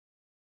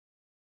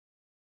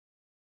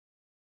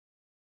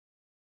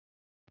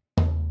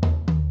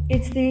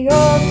It's the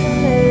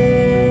ultimate.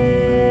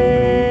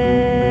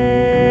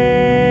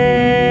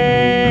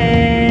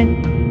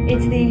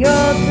 It's the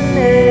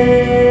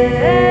ultimate.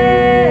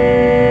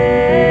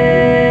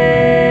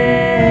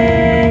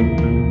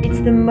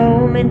 It's the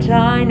moment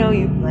I know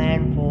you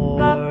planned for.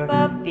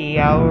 The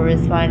hour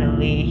is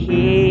finally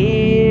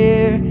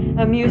here.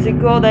 A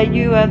musical that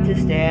you have to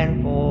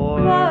stand for.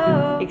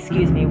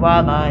 Excuse me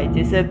while I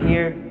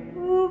disappear.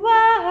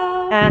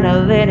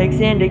 Analytics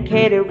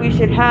indicated we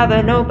should have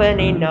an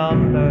opening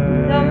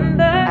number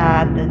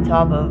at the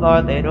top of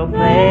our little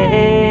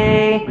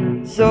play.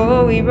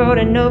 So we wrote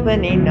an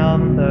opening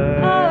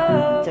number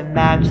to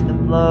match the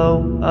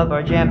flow of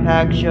our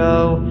jam-packed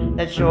show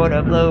that's sure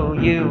to blow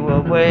you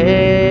away.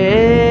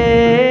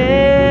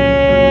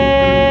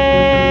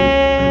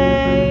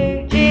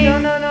 Gee,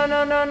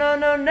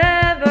 no,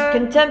 never.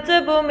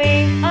 Contemptible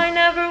me, I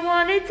never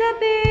wanted to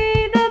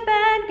be the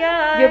bad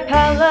guy. Your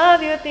pal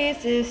love, your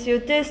thesis, your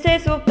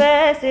distasteful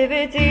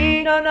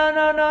festivity. No,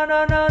 never.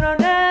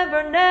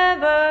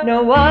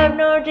 No, I've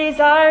no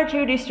desire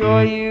to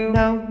destroy you.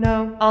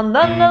 No. I'll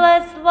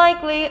nonetheless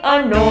likely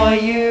annoy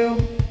you.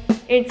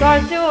 It's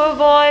hard to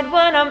avoid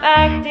when I'm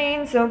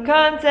acting so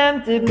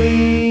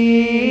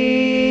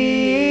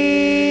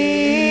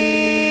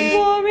contemptibly.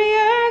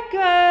 Warrior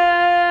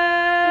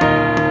girl,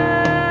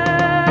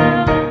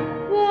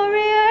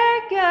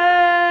 warrior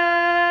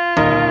girl,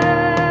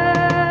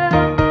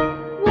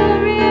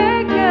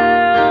 warrior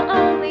girl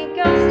only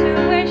goes to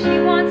where she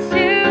wants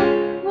to.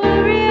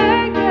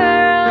 Warrior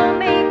girl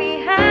maybe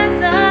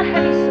has a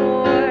heavy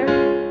sword.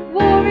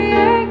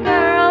 Warrior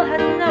girl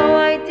has no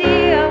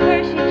idea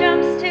where she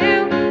jumps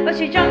to, but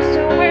she jumps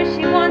to where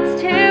she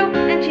wants to,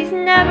 and she's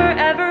never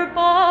ever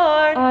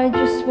bored. I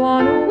just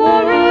want a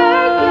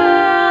warrior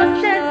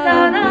girl sets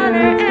out on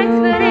her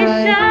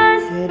expedition.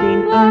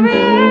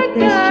 Warrior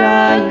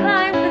girl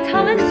climbs the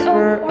tallest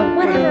or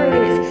whatever it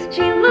is.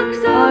 She looks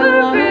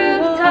over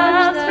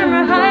rooftops from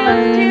her high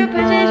altitude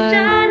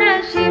position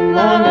as she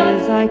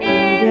floats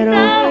in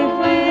the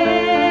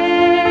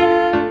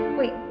wind.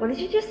 Wait, what did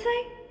you just say?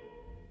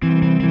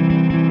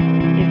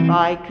 If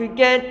I could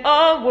get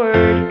a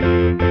word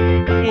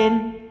in.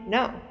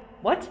 No.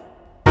 What?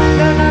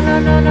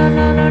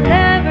 No,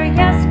 never,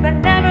 yes, but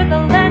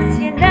nevertheless,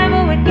 you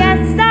never would guess.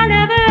 I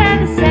never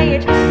ever say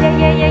it.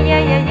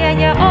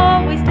 Yeah,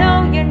 always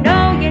know, you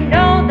know,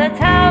 that's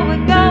how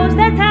it goes,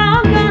 that's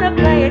how I'm gonna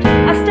play it.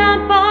 I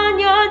stomp on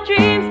your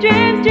dreams.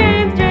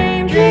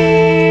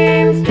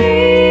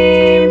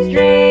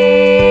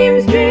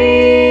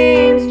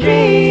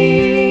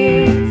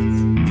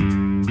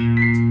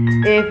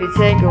 If you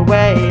take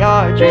away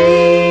our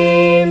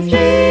dreams.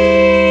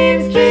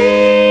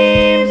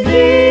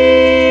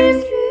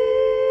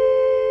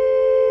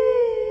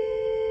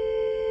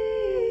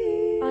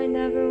 I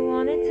never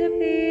wanted to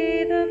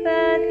be the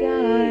bad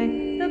guy.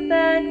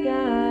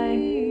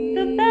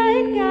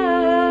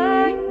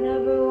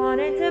 Never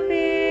wanted to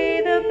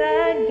be the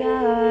bad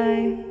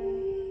guy.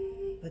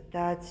 But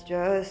that's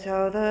just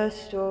how the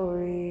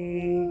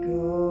story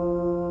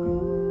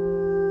goes.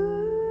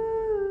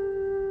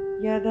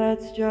 Yeah,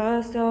 that's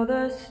just how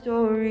the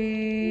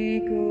story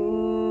goes.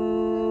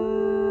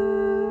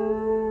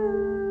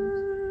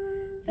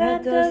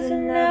 That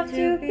doesn't have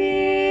to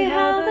be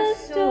how the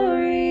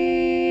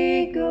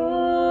story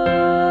goes.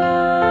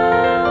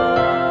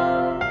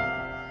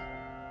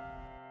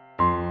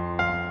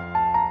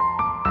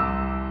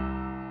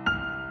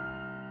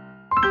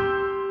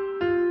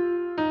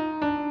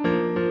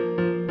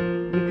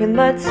 You can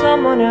let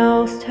someone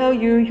else tell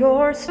you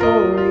your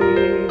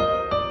story.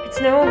 It's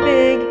no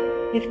big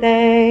if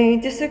they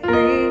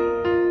disagree.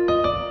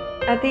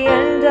 At the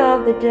end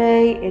of the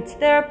day, it's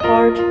their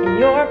part in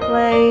your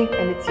play,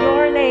 and it's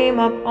your name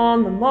up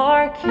on the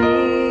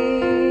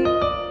marquee.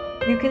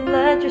 You can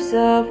let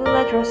yourself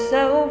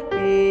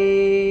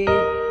be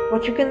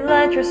what you can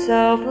let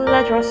yourself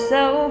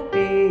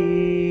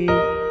be.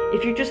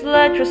 If you just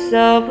let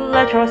yourself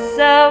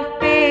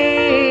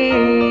be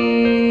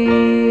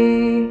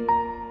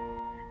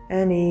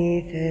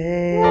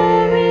anything.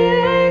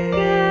 Warrior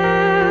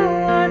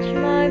girl, watch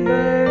my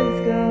birds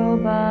go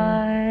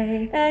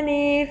by.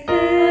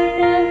 Anything.